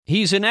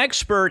He's an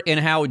expert in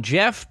how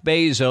Jeff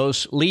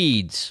Bezos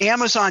leads.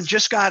 Amazon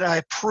just got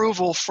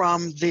approval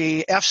from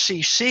the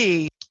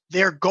FCC,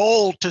 their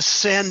goal to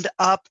send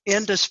up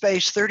into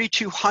space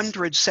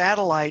 3,200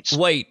 satellites.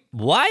 Wait,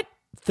 what?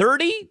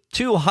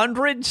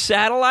 3,200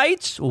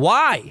 satellites?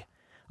 Why?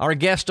 Our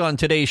guest on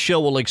today's show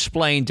will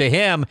explain. To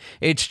him,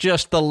 it's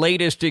just the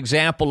latest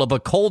example of a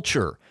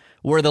culture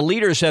where the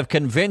leaders have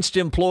convinced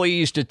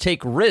employees to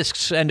take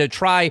risks and to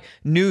try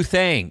new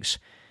things.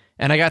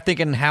 And I got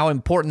thinking how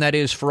important that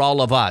is for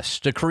all of us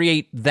to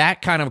create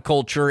that kind of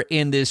culture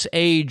in this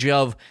age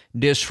of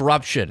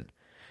disruption.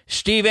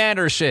 Steve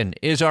Anderson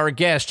is our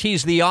guest.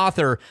 He's the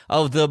author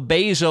of the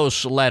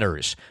Bezos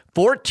Letters,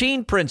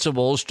 14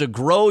 Principles to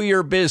Grow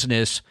Your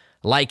Business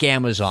Like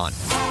Amazon.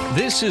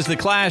 This is the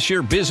class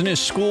your business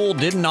school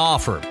didn't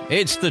offer.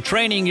 It's the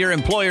training your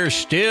employer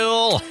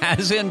still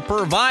hasn't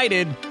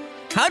provided.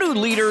 How do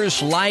leaders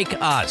like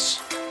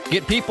us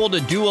get people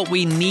to do what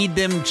we need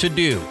them to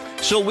do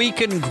so we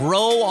can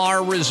grow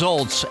our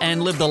results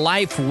and live the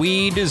life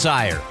we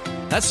desire?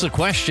 That's the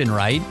question,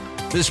 right?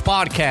 This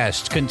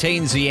podcast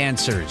contains the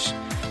answers.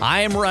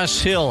 I am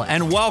Russ Hill,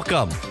 and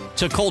welcome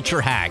to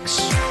Culture Hacks.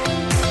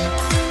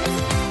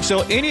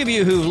 So any of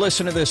you who've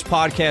listened to this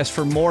podcast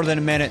for more than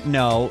a minute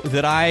know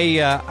that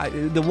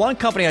the one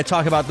company I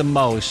talk about the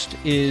most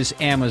is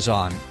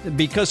Amazon.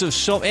 Because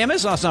of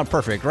Amazon's not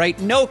perfect, right?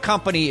 No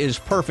company is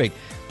perfect.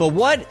 But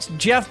what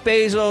Jeff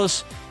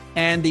Bezos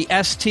and the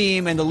S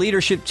team and the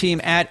leadership team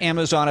at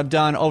Amazon have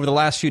done over the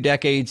last few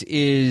decades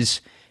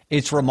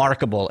it's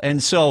remarkable.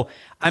 And so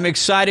I'm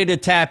excited to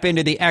tap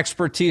into the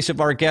expertise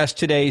of our guest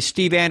today.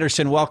 Steve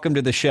Anderson, welcome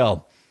to the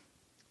show.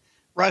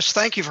 Russ,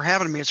 thank you for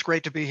having me. It's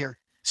great to be here.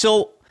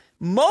 So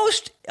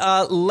most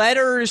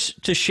letters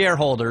to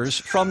shareholders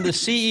from the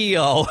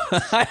CEO,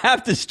 I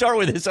have to start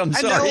with this. I'm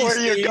sorry. I know where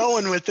you're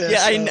going with this.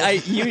 Yeah,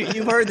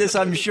 you've heard this,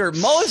 I'm sure.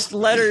 Most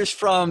letters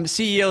from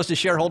CEOs to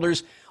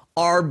shareholders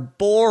are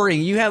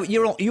boring. You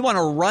want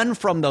to run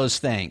from those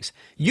things.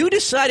 You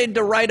decided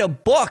to write a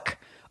book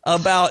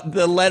about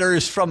the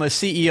letters from a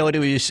CEO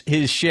to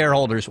his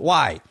shareholders.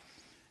 Why?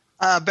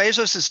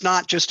 Bezos is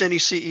not just any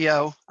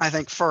CEO, I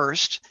think,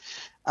 first.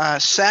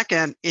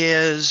 Second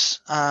is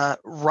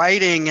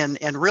writing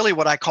and really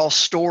what I call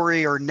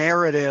story or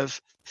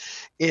narrative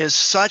is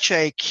such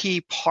a key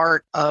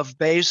part of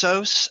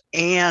Bezos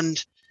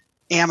and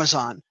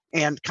Amazon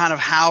and kind of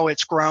how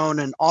it's grown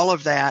and all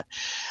of that.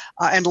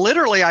 And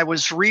literally, I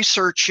was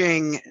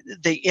researching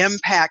the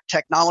impact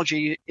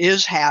technology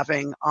is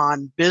having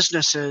on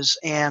businesses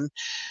and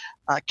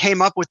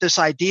came up with this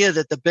idea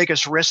that the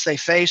biggest risk they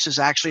face is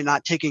actually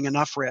not taking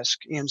enough risk.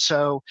 And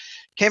so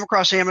came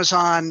across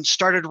Amazon,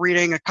 started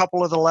reading a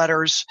couple of the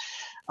letters,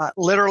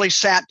 literally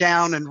sat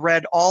down and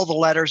read all the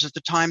letters. At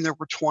the time, there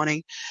were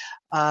 20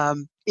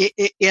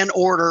 in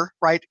order,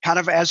 right? Kind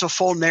of as a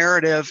full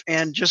narrative,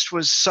 and just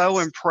was so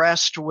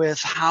impressed with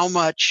how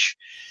much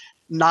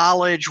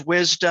knowledge,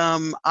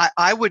 wisdom,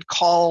 I would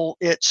call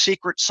it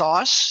secret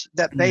sauce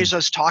that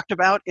Bezos talked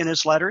about in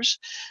his letters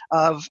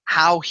of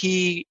how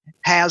he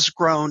has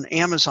grown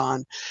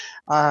Amazon,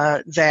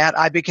 that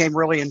I became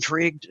really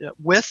intrigued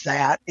with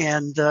that.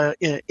 And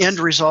the end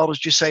result,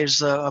 as you say,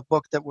 is a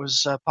book that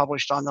was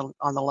published on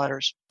the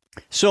letters.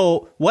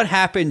 So what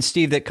happened,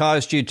 Steve, that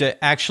caused you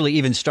to actually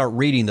even start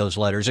reading those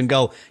letters and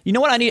go, you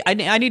know what,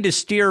 I need to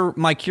steer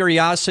my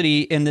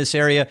curiosity in this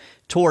area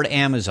toward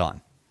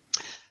Amazon?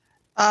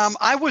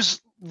 I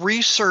was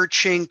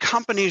researching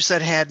companies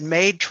that had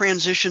made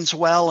transitions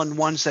well and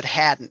ones that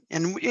hadn't.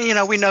 And,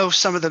 we know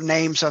some of the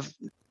names of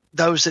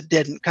those that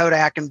didn't,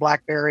 Kodak and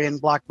BlackBerry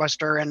and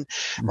Blockbuster and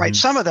right,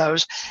 some of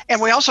those.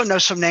 And we also know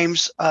some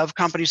names of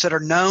companies that are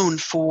known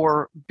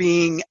for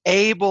being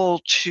able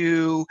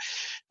to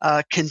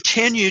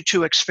continue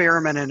to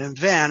experiment and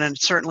invent. And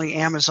certainly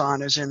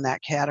Amazon is in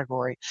that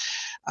category.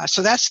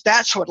 So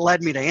that's what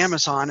led me to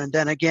Amazon. And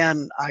then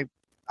again,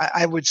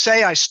 I would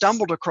say I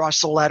stumbled across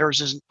the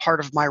letters as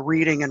part of my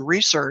reading and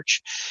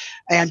research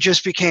and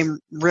just became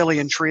really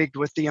intrigued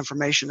with the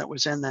information that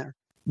was in there.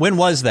 When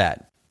was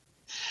that?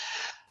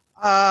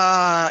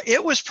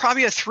 It was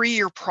probably a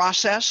 3-year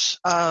process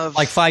of...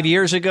 Like 5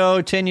 years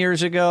ago, 10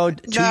 years ago,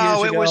 2 years ago?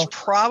 No, it was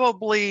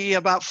probably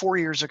about 4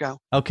 years ago.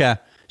 Okay.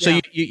 So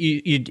Yeah.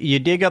 you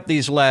dig up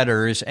these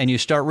letters and you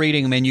start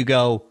reading them and you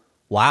go,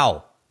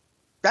 wow.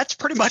 That's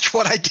pretty much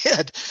what I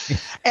did.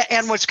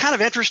 And what's kind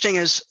of interesting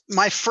is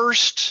my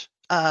first,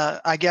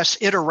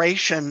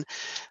 iteration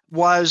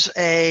was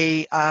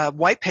a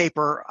white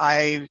paper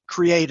I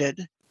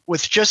created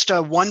with just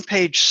a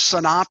one-page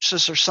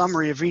synopsis or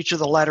summary of each of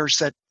the letters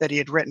that he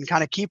had written,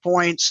 kind of key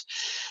points,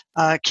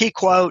 key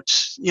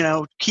quotes,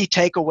 key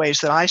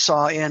takeaways that I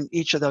saw in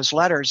each of those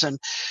letters. And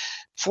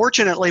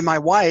fortunately, my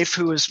wife,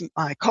 who is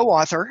my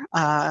co-author,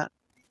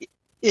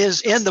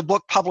 is in the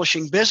book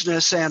publishing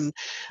business, and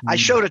I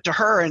showed it to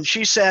her, and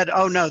she said,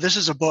 "Oh no, this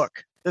is a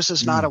book. This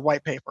is not a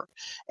white paper."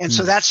 And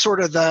so that's sort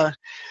of the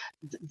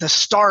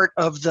start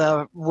of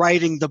the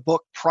writing the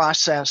book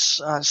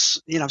process.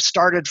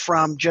 Started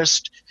from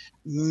just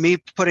me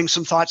putting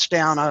some thoughts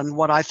down on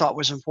what I thought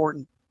was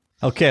important.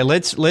 Okay,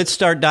 let's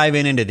start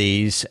diving into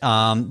these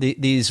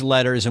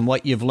letters and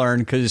what you've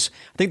learned, because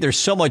I think there's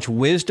so much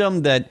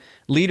wisdom that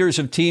leaders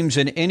of teams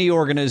in any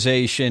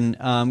organization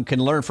can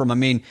learn from. I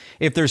mean,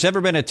 if there's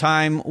ever been a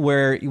time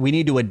where we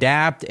need to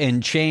adapt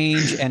and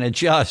change and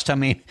adjust, I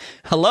mean,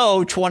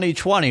 hello,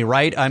 2020,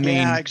 right? I mean,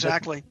 yeah,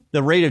 exactly.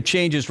 The rate of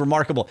change is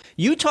remarkable.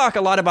 You talk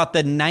a lot about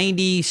the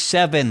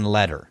 97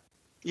 letter.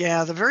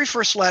 Yeah, the very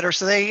first letter.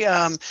 So they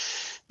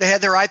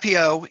had their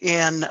IPO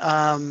in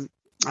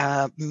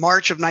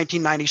March of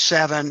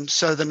 1997.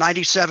 So the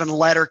 97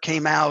 letter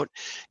came out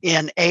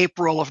in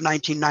April of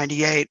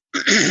 1998.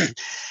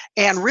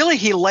 And really,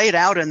 he laid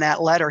out in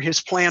that letter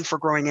his plan for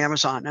growing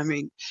Amazon. I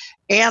mean,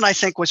 and I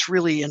think what's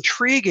really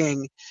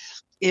intriguing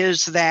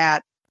is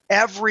that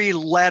every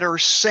letter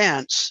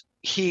since,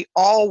 he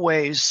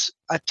always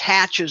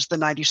attaches the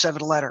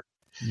 97 letter.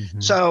 Mm-hmm.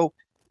 So,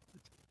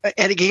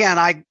 and again,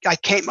 I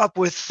came up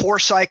with 4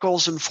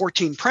 cycles and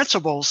 14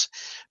 principles,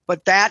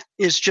 but that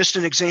is just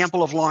an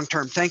example of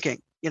long-term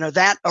thinking. You know,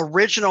 that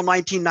original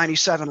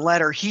 1997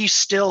 letter, he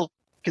still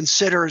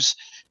considers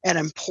an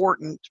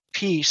important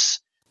piece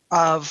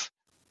of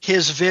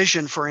his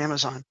vision for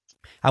Amazon.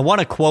 I want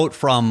to quote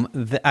from,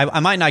 I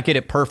might not get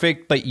it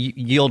perfect, but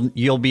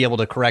you'll be able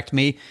to correct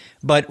me.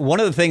 But one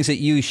of the things that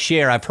you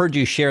share, I've heard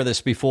you share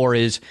this before,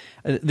 is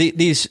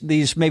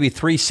these maybe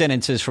 3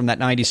 sentences from that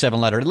 97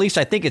 letter. At least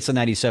I think it's the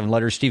 97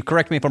 letter. Steve,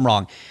 correct me if I'm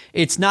wrong.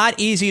 It's not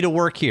easy to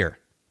work here.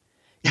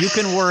 You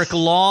can work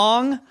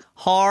long,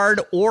 hard,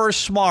 or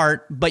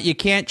smart, but you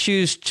can't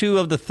choose 2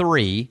 of the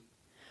 3.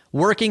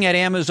 Working at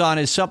Amazon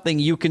is something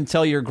you can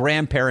tell your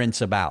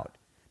grandparents about.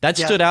 That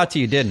stood out to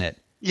you, didn't it?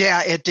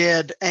 Yeah, it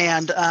did.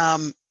 And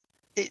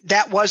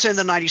that was in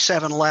the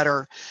 97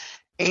 letter.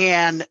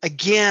 And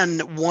again,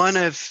 one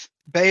of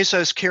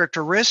Bezos'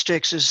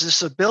 characteristics is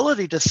this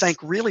ability to think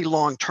really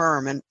long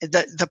term. And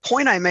the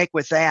point I make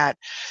with that,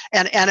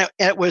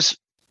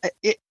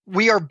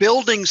 we are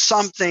building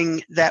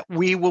something that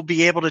we will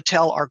be able to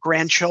tell our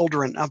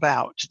grandchildren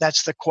about.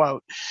 That's the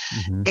quote.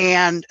 Mm-hmm.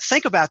 And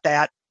think about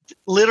that.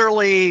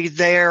 Literally,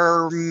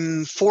 they're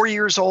 4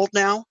 years old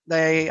now.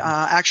 They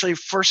actually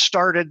first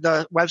started,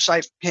 the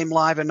website came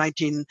live in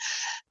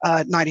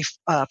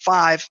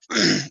 1995.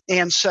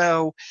 And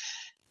so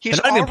they're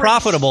not even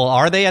profitable,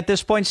 are they, at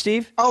this point,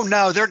 Steve? Oh,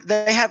 no,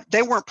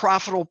 they weren't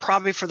profitable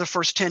probably for the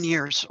first 10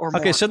 years or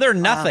more. Okay, so they're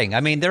nothing.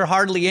 I mean, they're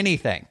hardly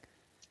anything.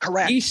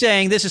 Correct. He's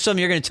saying this is something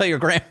you're going to tell your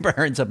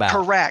grandparents about.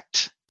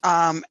 Correct.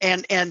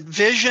 And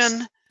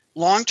vision,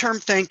 long-term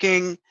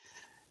thinking,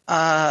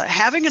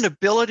 having an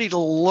ability to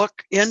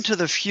look into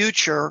the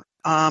future.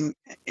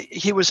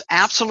 He was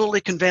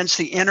absolutely convinced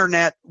the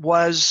internet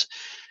was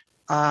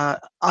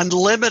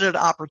unlimited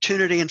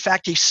opportunity. In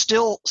fact, he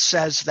still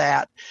says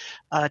that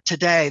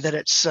today, that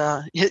it's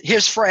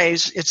his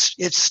phrase,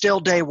 it's still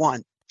day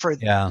one for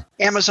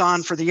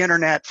Amazon, for the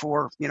internet,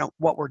 for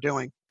what we're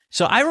doing.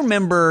 So I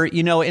remember,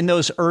 in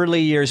those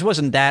early years, it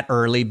wasn't that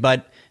early,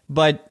 but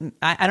I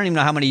don't even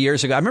know how many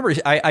years ago.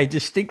 I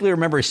distinctly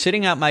remember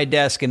sitting at my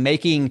desk and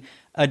making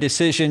a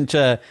decision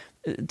to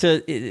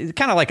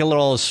kind of like a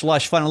little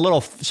slush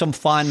fund, some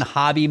fun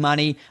hobby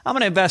money. I'm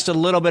going to invest a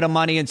little bit of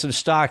money in some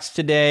stocks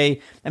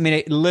today. I mean,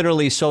 it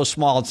literally so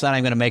small, it's not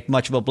even going to make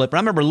much of a blip. But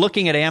I remember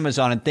looking at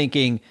Amazon and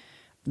thinking,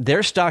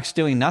 their stock's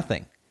doing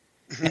nothing.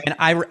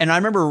 Mm-hmm. And I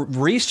remember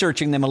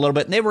researching them a little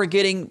bit, and they were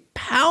getting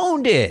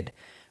pounded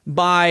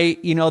by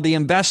the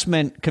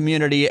investment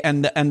community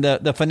and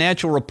the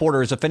financial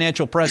reporters, the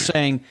financial press,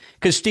 saying,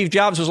 because Steve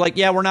Jobs was like,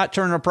 yeah, we're not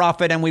turning a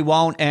profit and we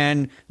won't,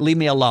 and leave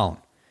me alone.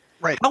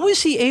 Right. How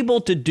was he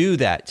able to do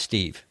that,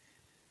 Steve?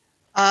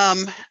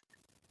 I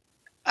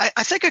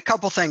think a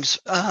couple things.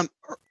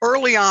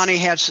 Early on, he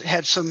had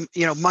some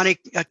money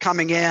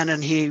coming in,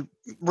 and he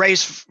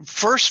raised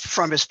first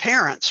from his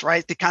parents,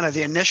 right?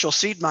 The initial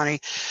seed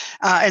money,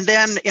 and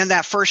then in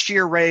that first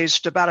year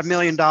raised about $1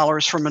 million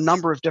from a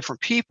number of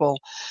different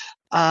people.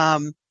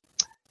 And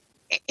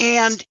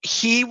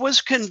he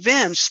was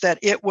convinced that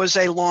it was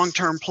a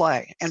long-term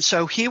play. And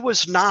so he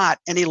was not,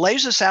 and he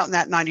lays this out in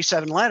that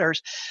 97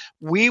 letters,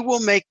 we will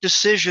make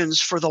decisions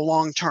for the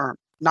long term,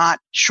 not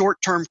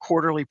short-term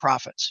quarterly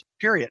profits,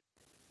 period.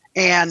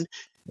 And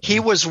he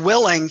was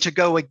willing to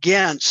go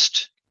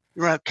against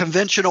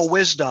conventional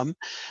wisdom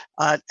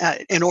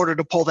in order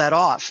to pull that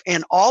off.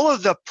 And all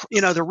of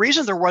the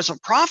reason there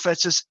wasn't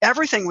profits is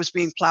everything was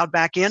being plowed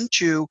back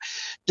into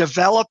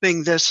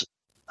developing this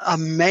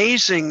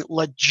amazing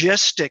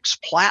logistics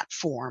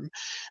platform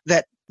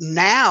that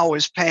now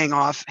is paying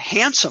off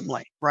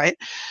handsomely, right,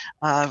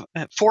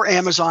 for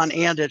Amazon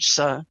and its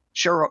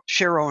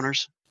share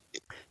owners.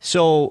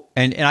 So,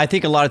 and I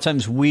think a lot of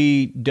times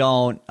we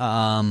don't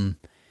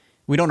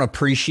We don't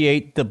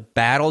appreciate the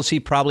battles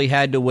he probably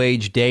had to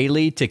wage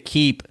daily to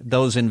keep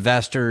those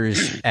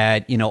investors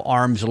at,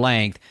 arm's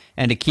length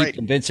and to keep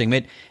convincing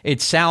them. It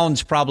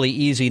sounds probably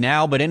easy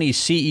now, but any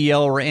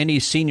CEO or any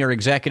senior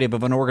executive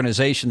of an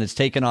organization that's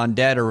taken on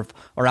debt or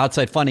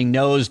outside funding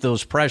knows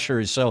those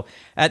pressures. So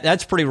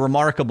that's pretty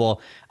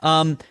remarkable.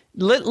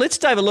 Let's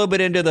dive a little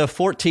bit into the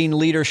 14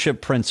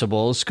 leadership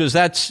principles, because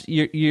that's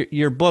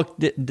your book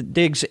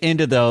digs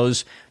into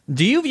those.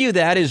 Do you view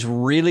that as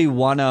really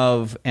one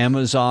of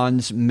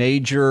Amazon's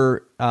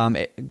major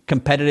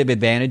competitive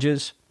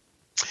advantages?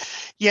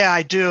 Yeah,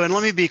 I do. And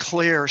let me be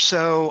clear.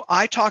 So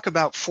I talk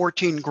about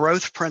 14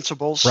 growth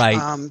principles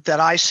that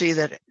I see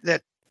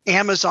that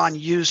Amazon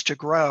used to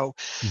grow.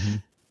 Mm-hmm.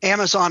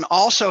 Amazon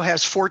also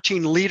has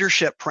 14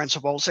 leadership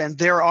principles, and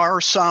there are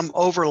some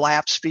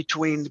overlaps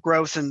between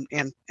growth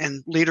and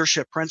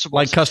leadership principles.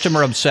 Like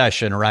customer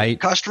obsession, right?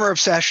 Customer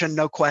obsession,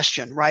 no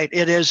question, right?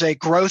 It is a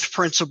growth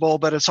principle,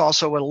 but it's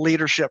also a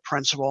leadership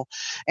principle,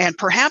 and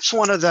perhaps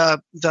one of the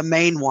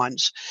main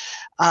ones.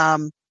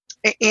 And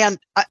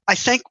I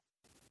think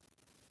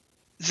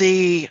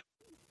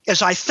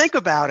as I think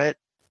about it,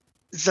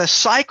 the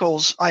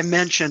cycles I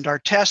mentioned are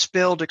test,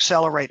 build,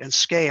 accelerate, and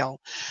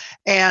scale.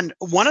 And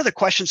one of the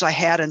questions I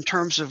had in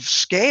terms of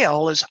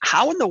scale is,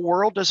 how in the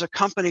world does a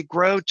company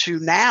grow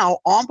to now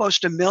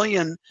almost 1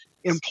 million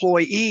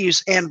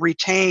employees and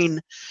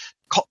retain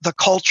the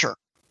culture?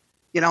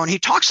 And he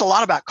talks a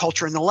lot about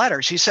culture in the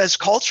letters. He says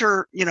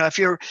culture, if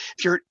you're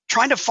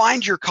trying to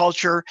find your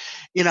culture,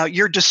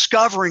 you're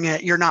discovering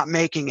it, you're not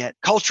making it.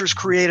 Culture is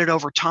created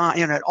over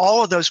time,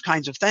 all of those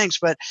kinds of things.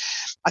 But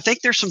I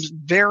think there's some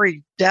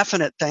very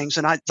definite things.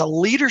 And the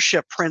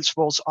leadership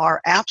principles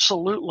are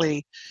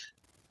absolutely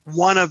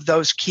one of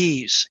those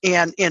keys.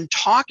 And in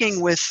talking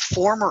with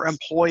former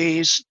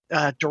employees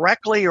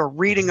directly or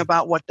reading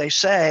about what they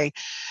say,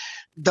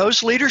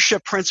 those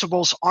leadership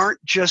principles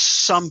aren't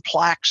just some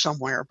plaque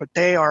somewhere, but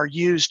they are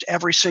used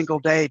every single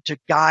day to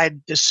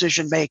guide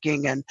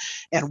decision-making and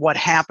what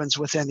happens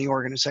within the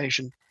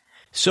organization.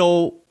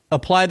 So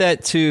apply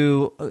that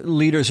to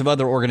leaders of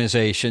other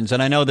organizations.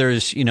 And I know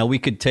there's, we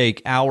could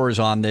take hours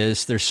on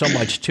this. There's so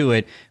much to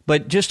it,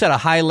 but just at a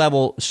high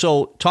level.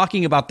 So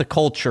talking about the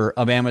culture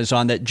of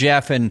Amazon that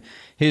Jeff and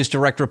his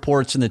direct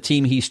reports and the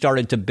team he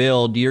started to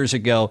build years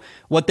ago,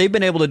 what they've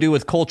been able to do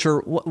with culture,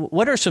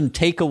 what are some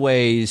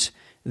takeaways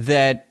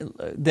that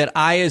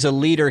I as a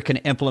leader can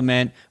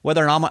implement,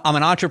 whether I'm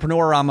an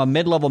entrepreneur, I'm a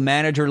mid-level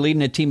manager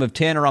leading a team of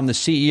 10, or I'm the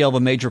CEO of a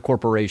major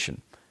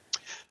corporation?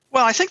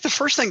 Well, I think the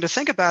first thing to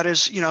think about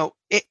is,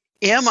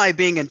 am I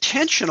being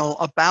intentional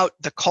about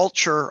the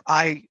culture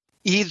I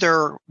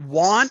either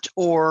want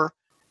or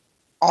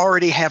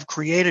already have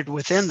created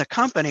within the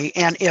company?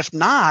 And if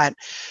not,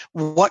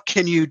 what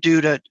can you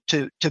do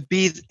to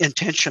be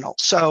intentional?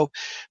 So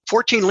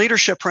 14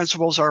 leadership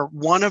principles are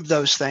one of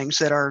those things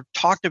that are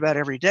talked about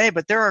every day,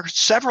 but there are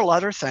several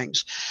other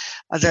things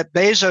that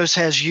Bezos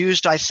has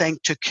used, I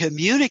think, to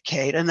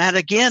communicate. And that,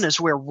 again, is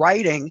where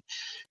writing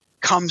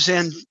comes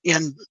in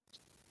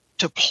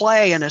to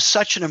play and is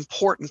such an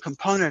important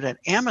component at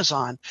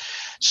Amazon.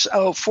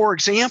 So, for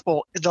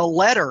example, the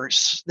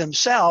letters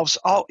themselves,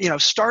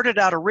 started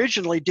out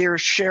originally "Dear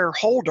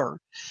Shareholder,"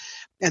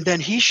 and then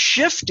he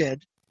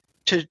shifted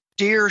to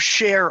 "Dear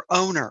Share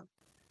Owner."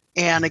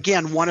 And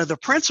again, one of the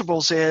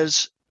principles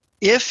is,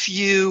 if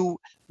you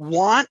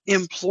want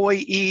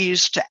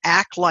employees to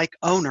act like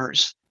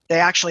owners, they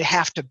actually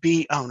have to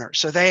be owners.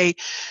 So they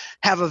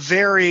have a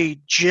very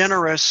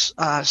generous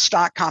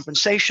stock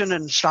compensation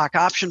and stock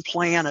option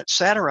plan, et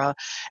cetera.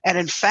 And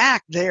in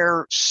fact,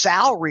 their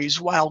salaries,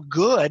 while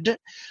good,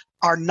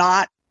 are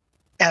not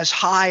as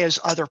high as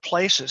other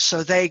places.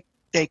 So they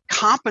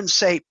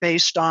compensate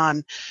based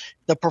on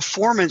the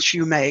performance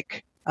you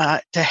make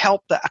to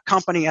help the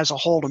company as a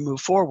whole to move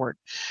forward.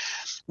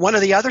 One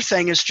of the other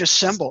thing is just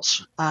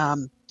symbols.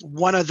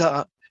 One of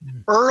the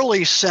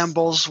early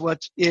symbols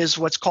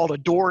what's called a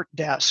door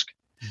desk.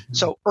 Mm-hmm.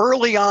 So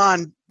early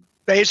on,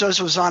 Bezos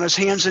was on his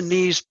hands and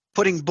knees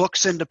putting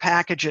books into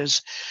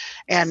packages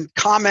and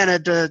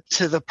commented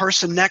to the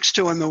person next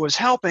to him who was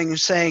helping and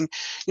saying,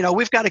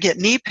 we've got to get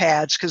knee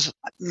pads because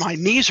my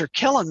knees are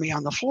killing me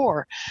on the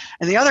floor.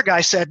 And the other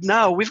guy said,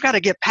 no, we've got to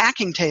get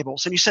packing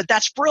tables. And he said,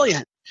 that's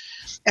brilliant.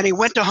 And he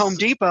went to Home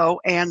Depot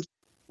and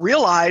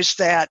realized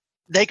that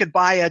they could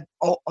buy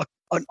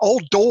an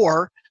old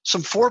door,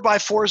 some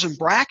 4x4s and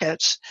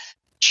brackets,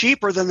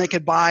 cheaper than they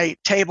could buy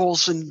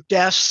tables and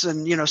desks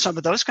and some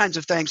of those kinds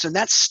of things. And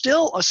that's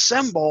still a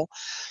symbol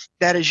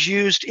that is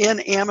used in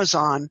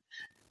Amazon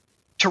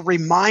to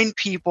remind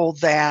people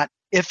that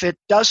if it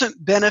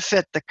doesn't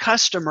benefit the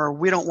customer,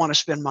 we don't want to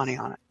spend money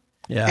on it.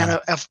 Yeah. And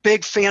a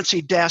big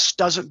fancy desk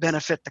doesn't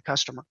benefit the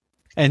customer.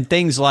 And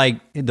things like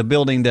the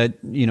building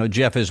that,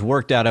 Jeff has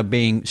worked out of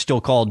being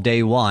still called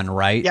Day One,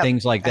 right? Yep,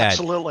 things like that.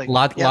 Absolutely.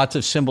 Lots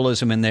of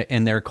symbolism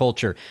in their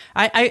culture.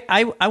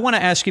 I want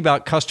to ask you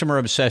about customer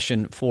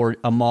obsession for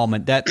a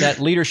moment. That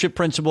leadership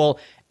principle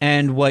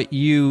and what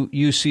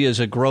you see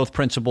as a growth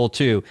principle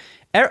too.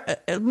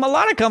 A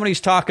lot of companies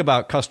talk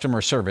about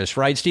customer service,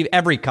 right, Steve?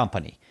 Every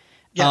company.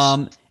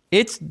 Yes.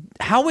 It's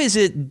how is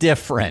it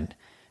different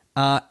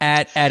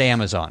at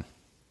Amazon?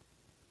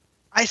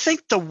 I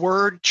think the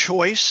word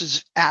choice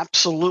is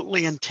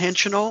absolutely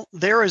intentional.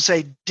 There is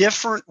a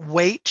different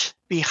weight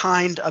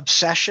behind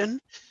obsession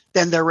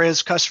than there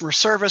is customer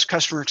service,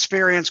 customer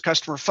experience,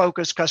 customer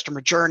focus,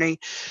 customer journey.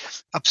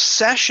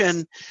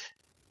 Obsession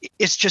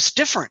is just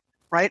different,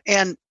 right?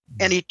 And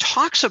he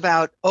talks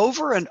about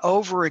over and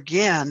over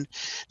again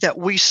that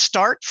we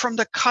start from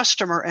the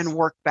customer and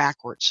work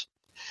backwards.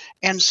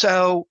 And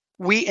so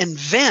we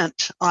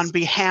invent on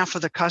behalf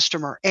of the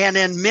customer. And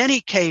in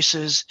many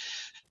cases,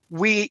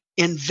 we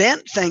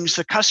invent things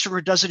the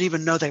customer doesn't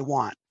even know they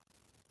want.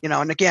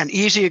 And again,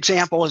 easy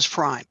example is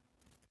Prime.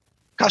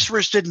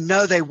 Customers didn't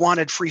know they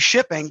wanted free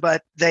shipping,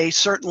 but they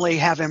certainly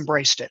have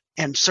embraced it.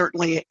 And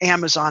certainly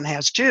Amazon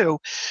has too.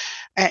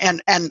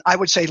 And I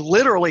would say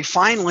literally,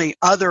 finally,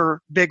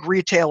 other big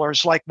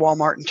retailers like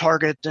Walmart and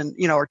Target and,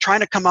 are trying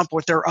to come up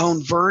with their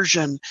own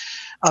version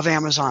of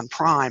Amazon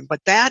Prime.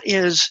 But that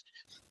is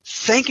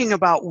thinking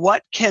about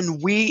what can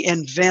we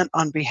invent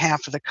on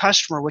behalf of the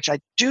customer, which I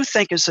do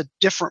think is a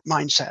different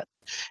mindset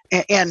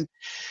and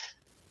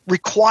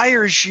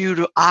requires you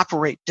to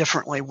operate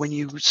differently when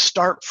you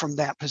start from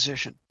that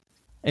position.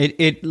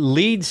 It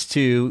leads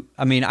to,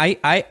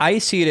 I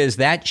see it as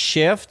that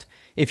shift.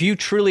 If you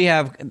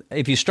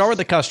start with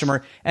the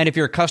customer and if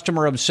you're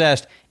customer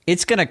obsessed,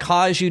 it's going to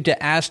cause you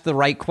to ask the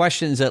right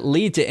questions that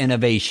lead to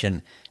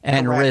innovation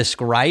and Correct.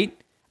 risk, right?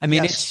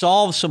 Yes. It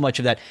solves so much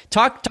of that.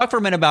 Talk for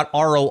a minute about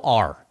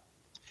ROR.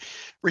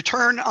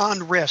 Return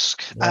on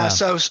risk. Yeah.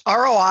 So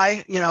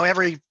ROI,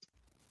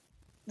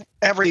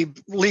 every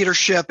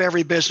leadership,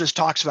 every business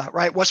talks about,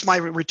 right? What's my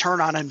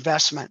return on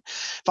investment?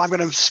 If I'm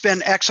going to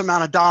spend X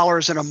amount of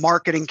dollars in a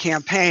marketing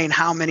campaign,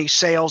 how many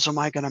sales am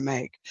I going to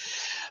make?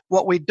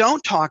 What we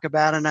don't talk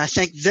about, and I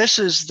think this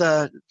is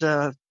the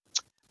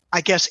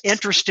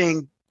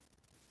interesting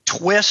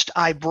twist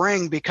I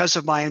bring because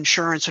of my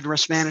insurance and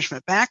risk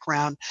management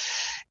background,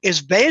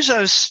 is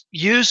Bezos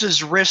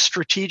uses risk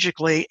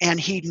strategically, and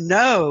he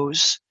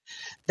knows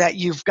that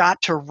you've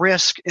got to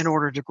risk in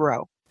order to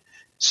grow.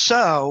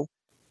 So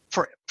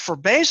for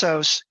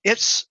Bezos,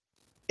 it's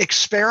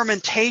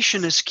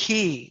experimentation is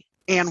key.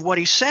 And what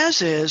he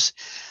says is,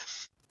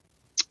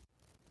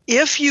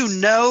 if you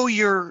know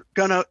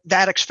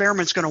that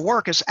experiment's going to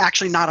work, it's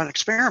actually not an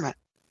experiment.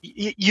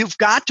 You've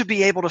got to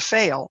be able to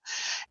fail.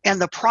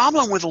 And the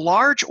problem with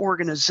large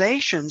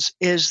organizations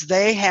is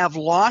they have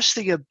lost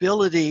the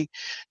ability,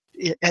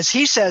 as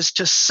he says,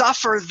 to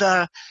suffer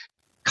the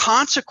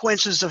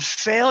consequences of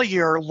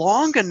failure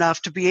long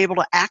enough to be able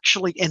to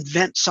actually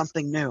invent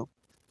something new.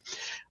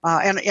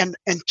 And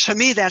to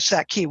me, that's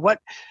that key. What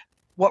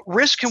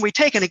risk can we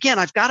take? And again,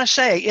 I've got to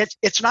say,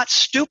 it's not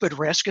stupid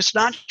risk. It's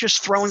not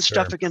just throwing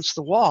stuff against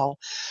the wall.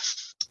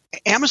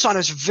 Amazon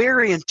is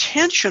very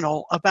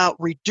intentional about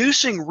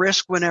reducing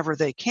risk whenever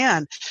they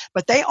can,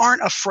 but they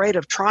aren't afraid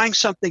of trying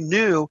something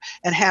new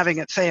and having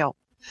it fail.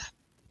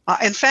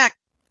 In fact,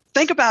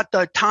 think about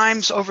the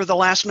times over the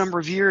last number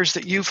of years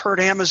that you've heard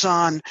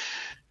Amazon,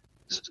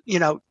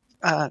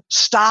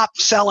 stop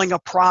selling a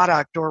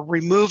product or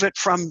remove it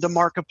from the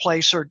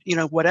marketplace or,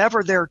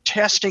 whatever they're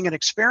testing and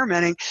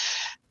experimenting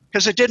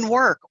because it didn't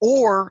work,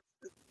 or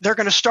they're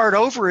going to start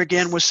over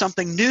again with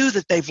something new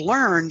that they've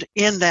learned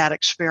in that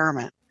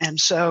experiment. And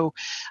so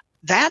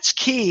that's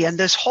key. And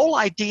this whole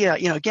idea,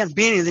 again,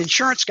 being the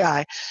insurance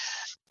guy,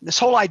 this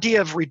whole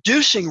idea of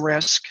reducing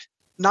risk,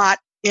 not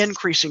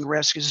increasing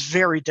risk, is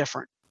very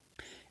different.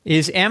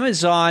 Is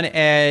Amazon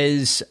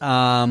as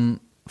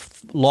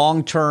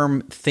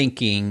long-term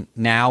thinking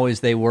now as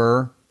they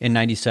were in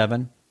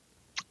 97?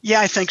 Yeah,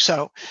 I think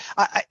so.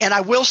 And I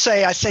will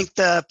say, I think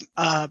the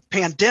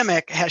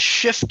pandemic has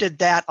shifted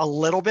that a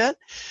little bit.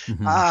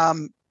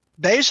 Mm-hmm.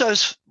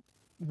 Bezos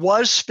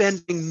was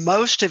spending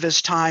most of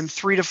his time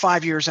 3 to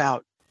 5 years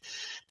out.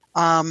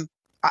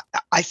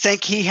 I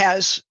think he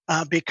has,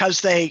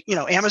 because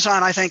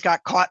Amazon, I think,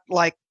 got caught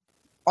like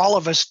all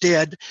of us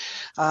did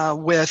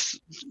with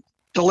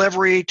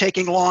delivery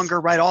taking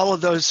longer, right? All of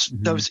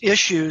those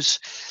issues.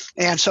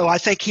 And so I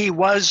think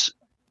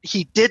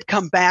he did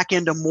come back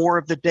into more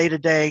of the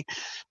day-to-day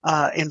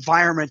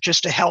environment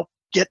just to help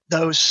get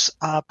those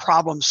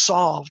problems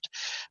solved.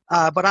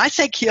 But I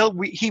think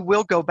he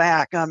will go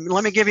back.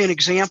 Let me give you an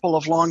example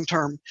of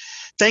long-term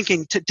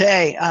thinking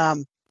today.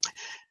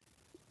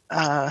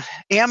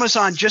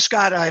 Amazon just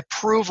got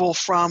approval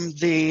from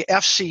the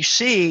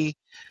FCC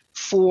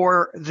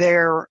for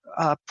their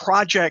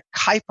Project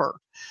Kuiper,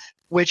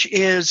 which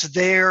is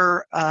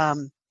their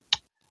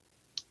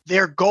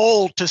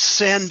goal to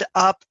send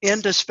up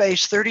into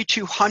space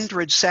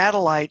 3,200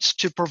 satellites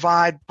to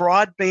provide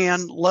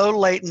broadband, low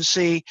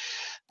latency,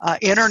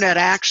 internet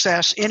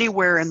access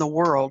anywhere in the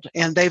world.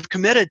 And they've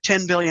committed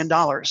 $10 billion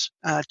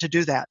to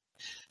do that.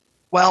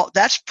 Well,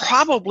 that's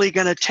probably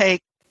going to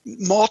take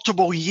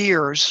multiple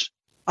years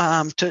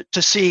to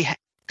see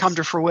come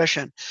to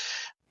fruition.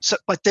 So,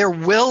 but they're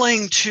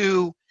willing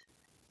to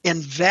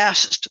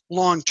invest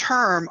long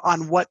term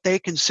on what they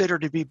consider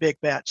to be big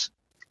bets.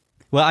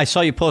 Well, I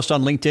saw you post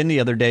on LinkedIn the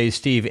other day,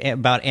 Steve,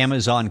 about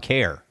Amazon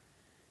Care.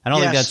 I don't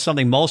think that's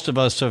something most of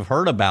us have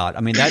heard about.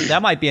 I mean,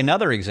 that might be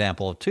another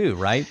example too,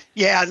 right?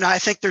 Yeah, no, I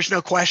think there's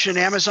no question.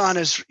 Amazon,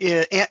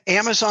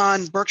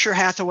 Berkshire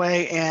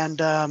Hathaway,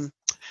 and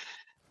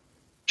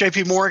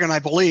J.P. Morgan, I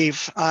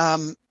believe,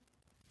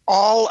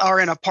 all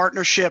are in a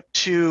partnership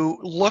to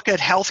look at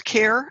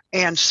healthcare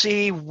and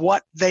see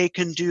what they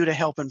can do to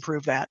help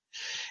improve that.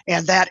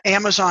 And that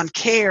Amazon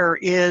Care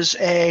is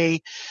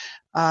a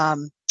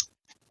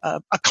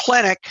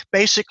clinic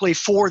basically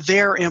for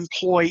their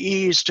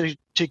employees to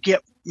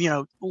get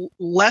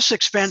less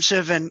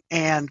expensive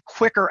and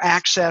quicker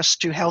access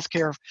to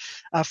healthcare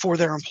for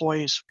their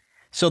employees.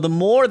 So the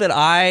more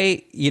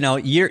that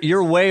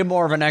you're way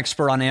more of an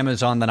expert on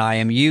Amazon than I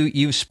am.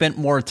 You've spent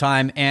more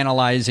time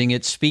analyzing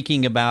it,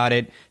 speaking about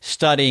it,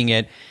 studying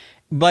it.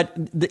 But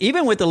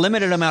even with the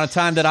limited amount of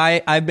time that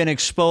I've been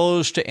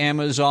exposed to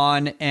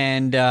Amazon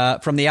and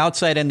from the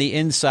outside and the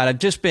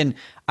inside,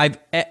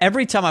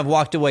 every time I've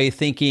walked away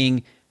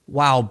thinking,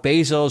 wow,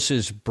 Bezos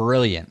is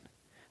brilliant.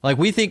 Like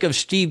we think of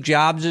Steve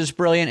Jobs as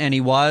brilliant, and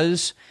he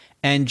was,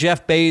 and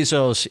Jeff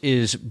Bezos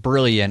is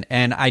brilliant.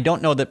 And I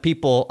don't know that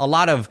a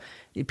lot of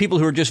people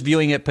who are just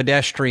viewing it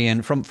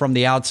pedestrian from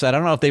the outside, I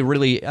don't know if they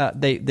really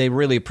they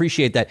really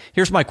appreciate that.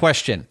 Here's my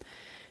question.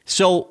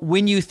 So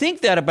when you think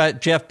that about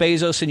Jeff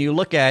Bezos and you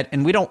look at,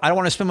 and I don't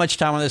want to spend much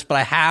time on this, but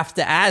I have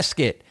to ask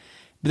it.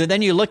 But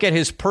then you look at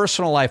his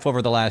personal life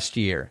over the last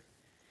year.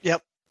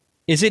 Yep.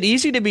 Is it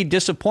easy to be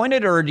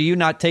disappointed, or do you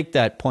not take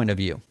that point of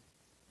view?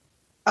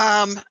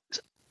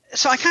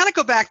 So I kind of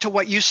go back to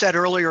what you said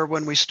earlier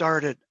when we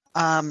started.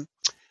 You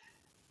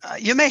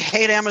may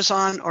hate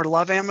Amazon or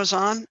love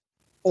Amazon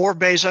or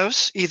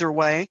Bezos, either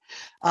way.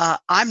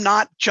 I'm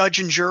not judge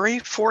and jury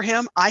for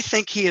him. I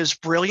think he is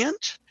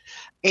brilliant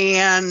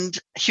and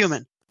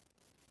human.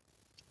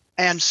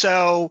 And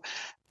so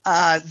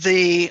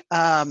really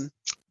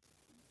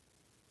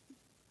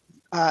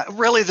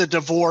the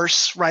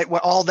divorce, right?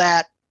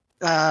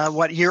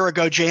 What year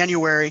ago,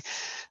 January,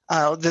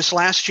 this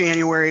last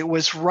January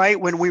was right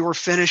when we were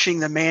finishing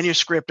the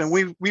manuscript. And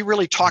we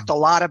really talked a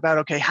lot about,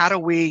 okay, how do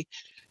we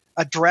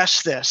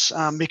address this?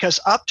 Because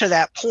up to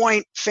that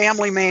point,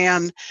 family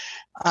man,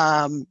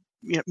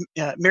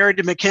 married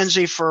to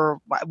Mackenzie for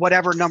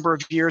whatever number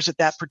of years at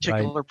that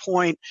particular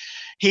point.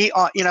 He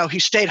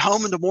stayed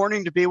home in the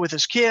morning to be with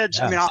his kids.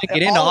 Yeah. I mean,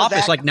 get into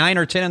office like 9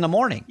 or 10 in the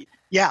morning.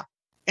 Yeah.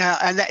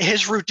 And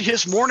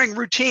his morning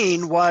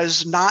routine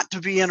was not to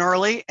be in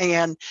early,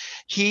 and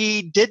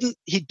he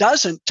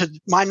doesn't,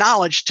 to my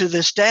knowledge, to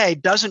this day,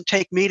 doesn't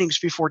take meetings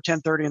before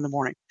 10:30 in the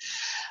morning.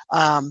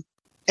 And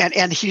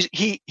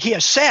he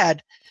has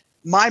said,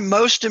 my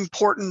most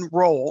important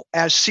role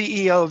as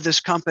CEO of this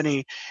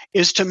company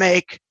is to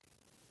make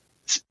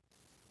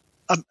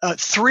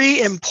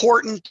 3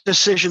 important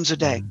decisions a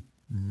day.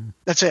 Mm-hmm.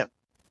 That's it.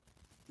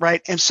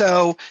 Right. And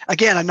so,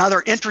 again,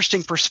 another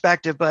interesting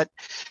perspective, but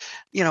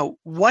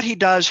what he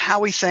does,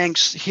 how he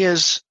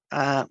thinks,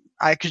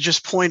 I could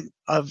just point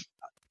of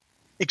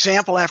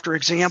example after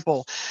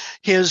example,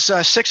 his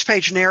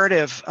 6-page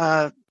narrative,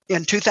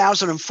 in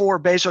 2004,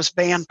 Bezos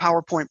banned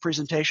PowerPoint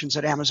presentations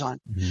at Amazon.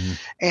 Mm-hmm.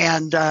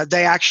 And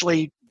they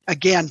actually,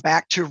 again,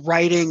 back to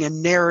writing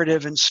and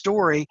narrative and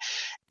story,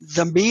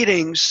 the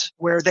meetings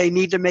where they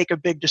need to make a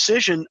big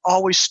decision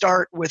always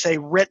start with a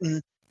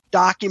written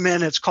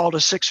document. It's called a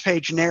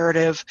 6-page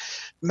narrative,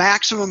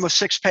 maximum of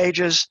 6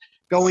 pages,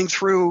 going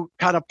through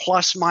kind of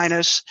plus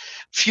minus.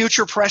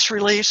 Future press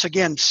release,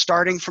 again,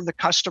 starting from the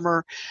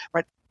customer,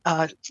 right?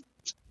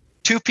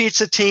 2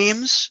 pizza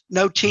teams.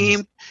 No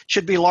team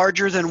should be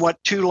larger than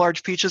what 2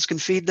 large pizzas can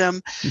feed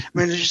them. I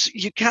mean,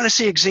 you kind of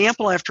see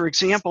example after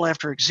example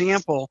after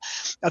example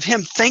of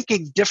him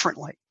thinking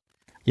differently.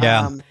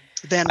 Yeah.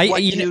 Than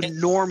what you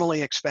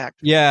normally expect.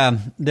 Yeah,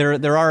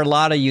 there are a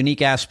lot of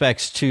unique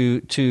aspects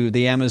to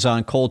the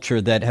Amazon culture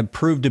that have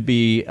proved to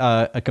be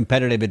a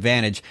competitive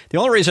advantage. The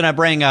only reason I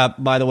bring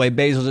up, by the way,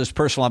 Bezos'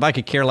 personal life, I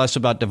could care less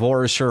about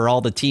divorce or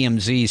all the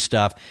TMZ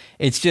stuff.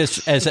 It's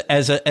just as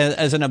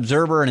an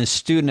observer and a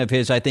student of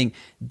his, I think,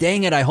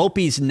 dang it, I hope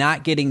he's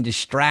not getting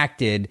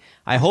distracted.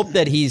 I hope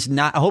that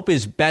I hope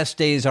his best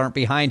days aren't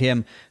behind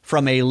him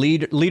from a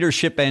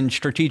leadership and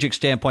strategic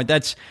standpoint.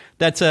 That's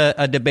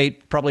a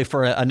debate probably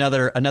for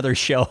another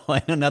show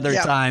and another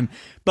time.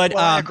 But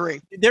I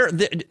agree.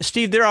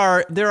 Steve, there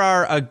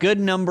are a good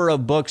number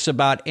of books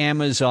about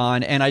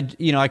Amazon, and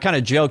I kind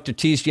of joked or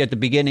teased you at the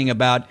beginning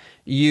about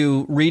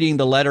you reading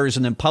the letters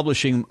and then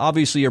publishing.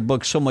 Obviously, your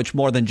book's so much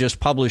more than just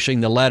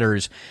publishing the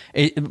letters.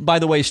 By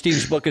the way,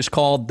 Steve's book is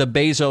called The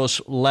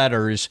Bezos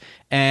Letters,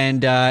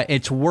 and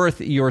it's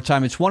worth your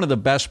time. It's one of the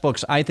best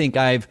books I think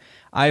I've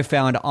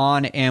found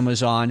on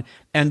Amazon.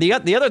 And the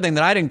other thing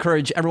that I'd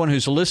encourage everyone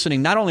who's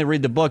listening, not only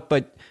read the book,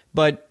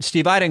 but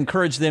Steve, I'd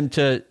encourage them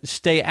to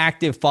stay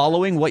active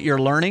following what you're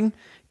learning,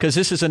 because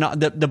this is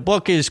the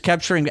book is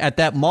capturing at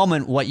that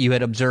moment what you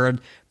had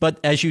observed. But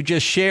as you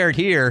just shared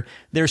here,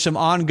 there's some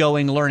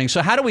ongoing learning.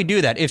 So how do we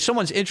do that? If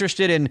someone's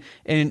interested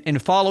in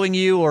following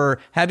you or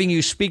having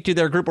you speak to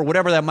their group or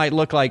whatever that might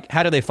look like,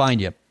 how do they find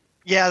you?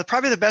 Yeah,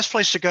 probably the best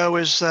place to go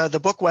is the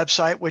book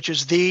website, which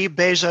is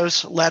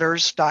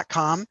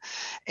thebezosletters.com,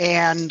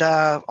 and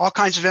all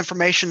kinds of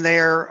information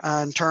there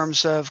in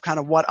terms of kind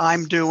of what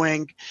I'm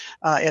doing,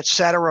 et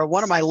cetera.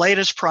 One of my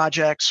latest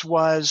projects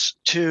was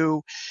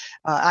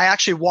I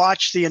actually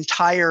watched the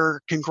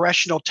entire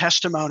congressional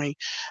testimony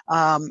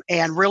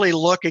and really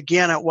look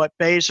again at what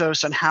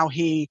Bezos and how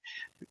he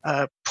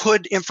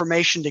put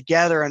information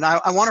together. And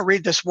I want to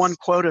read this one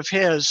quote of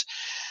his.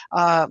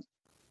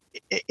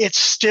 It's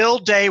still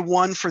day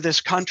one for this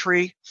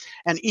country.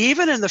 And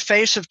even in the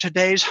face of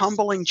today's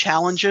humbling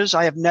challenges,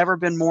 I have never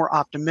been more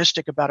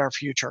optimistic about our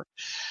future.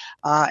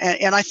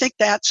 And I think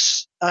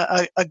that's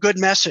a good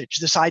message,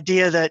 this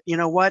idea that, you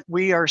know what,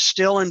 we are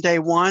still in day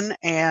one,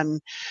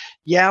 and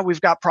yeah,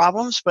 we've got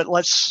problems, but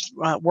let's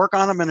work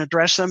on them and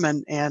address them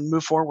and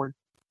move forward.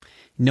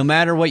 No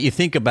matter what you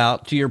think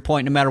about, to your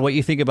point, no matter what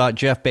you think about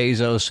Jeff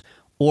Bezos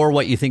or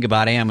what you think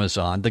about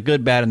Amazon, the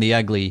good, bad, and the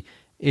ugly,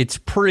 it's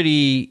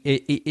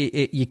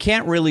pretty, you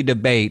can't really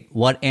debate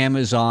what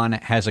Amazon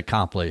has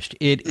accomplished.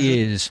 It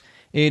is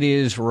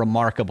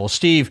remarkable.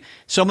 Steve,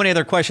 so many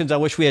other questions I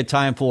wish we had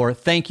time for.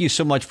 Thank you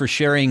so much for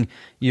sharing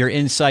your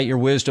insight, your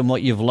wisdom,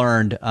 what you've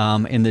learned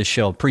in this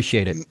show.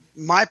 Appreciate it.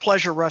 My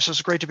pleasure, Russ.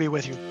 It's great to be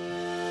with you.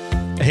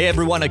 Hey,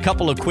 everyone, a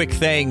couple of quick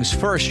things.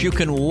 First, you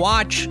can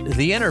watch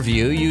the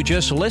interview you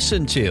just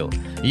listened to.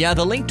 Yeah,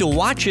 the link to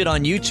watch it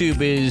on YouTube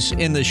is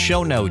in the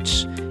show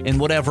notes in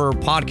whatever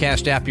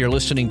podcast app you're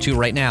listening to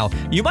right now.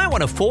 You might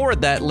want to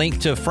forward that link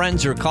to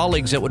friends or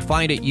colleagues that would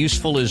find it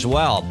useful as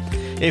well.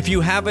 If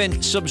you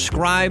haven't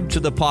subscribed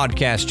to the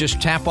podcast,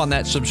 just tap on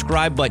that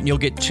subscribe button. You'll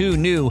get 2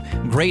 new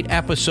great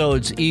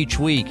episodes each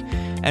week.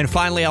 And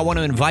finally, I want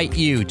to invite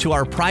you to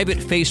our private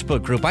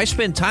Facebook group. I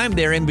spend time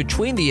there in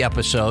between the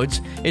episodes.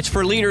 It's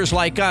for leaders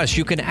like us.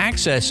 You can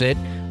access it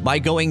by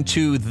going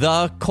to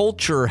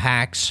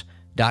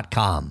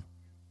theculturehacks.com.